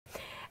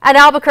An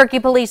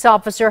Albuquerque police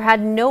officer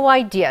had no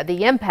idea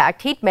the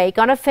impact he'd make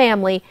on a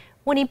family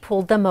when he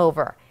pulled them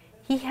over.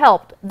 He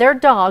helped their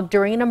dog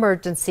during an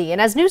emergency,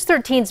 and as News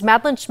 13's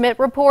Madeline Schmidt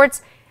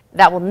reports,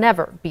 that will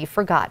never be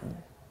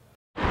forgotten.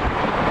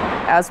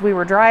 As we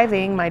were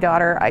driving, my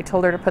daughter, I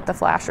told her to put the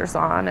flashers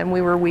on, and we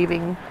were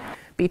weaving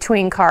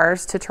between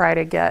cars to try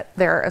to get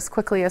there as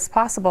quickly as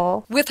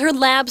possible. With her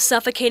lab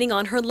suffocating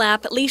on her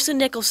lap, Lisa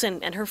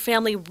Nicholson and her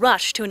family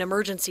rushed to an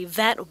emergency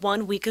vet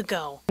 1 week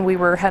ago. We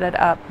were headed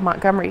up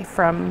Montgomery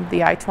from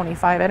the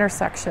I-25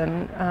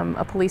 intersection.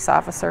 A police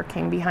officer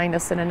came behind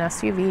us in an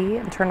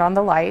SUV and turned on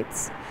the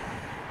lights.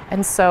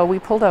 And so we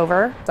pulled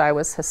over. I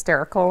was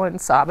hysterical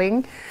and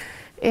sobbing,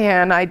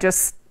 and I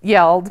just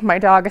yelled, "My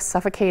dog is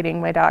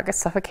suffocating, my dog is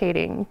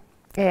suffocating."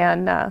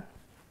 And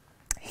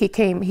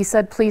he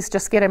said, "Please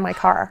just get in my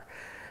car."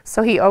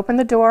 So he opened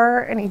the door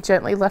and he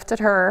gently lifted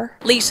her.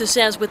 Lisa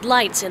says with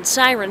lights and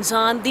sirens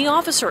on, the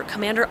officer,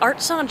 Commander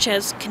Art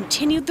Sanchez,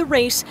 continued the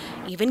race,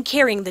 even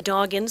carrying the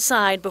dog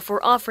inside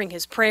before offering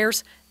his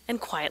prayers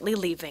and quietly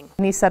leaving.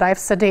 And he said, "I've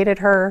sedated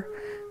her,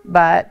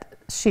 but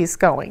she's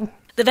going."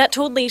 The vet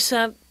told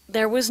Lisa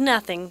there was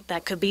nothing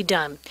that could be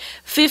done.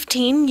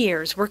 15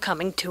 years were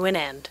coming to an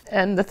end.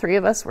 And the three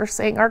of us were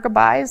saying our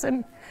goodbyes,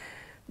 and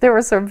there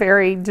was a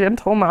very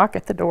gentle knock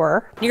at the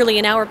door. Nearly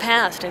an hour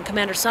passed and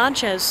Commander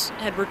Sanchez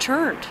had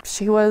returned.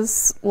 She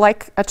was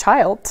like a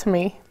child to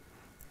me,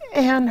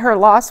 and her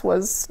loss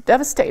was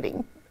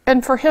devastating.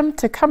 And for him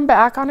to come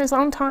back on his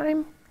own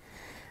time,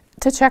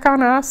 to check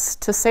on us,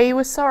 to say he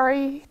was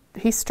sorry,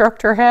 he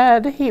stroked her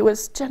head, he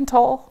was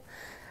gentle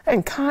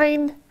and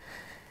kind,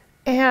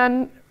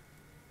 and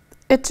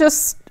it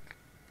just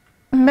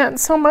meant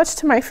so much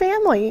to my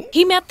family.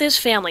 He met this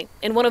family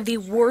in one of the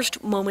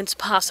worst moments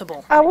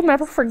possible. I will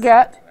never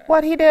forget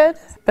what he did,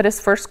 but his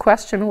first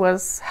question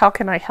was, "How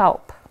can I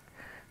help?"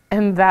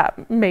 And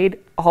that made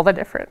all the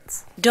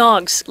difference.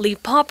 Dogs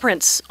leave paw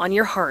prints on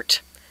your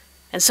heart,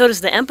 and so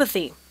does the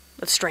empathy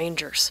of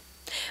strangers.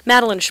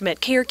 Madeline Schmidt,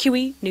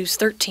 KRQE News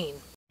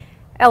 13.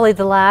 Ellie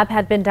the lab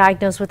had been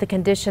diagnosed with a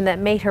condition that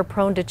made her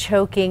prone to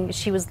choking.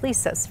 She was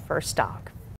Lisa's first dog.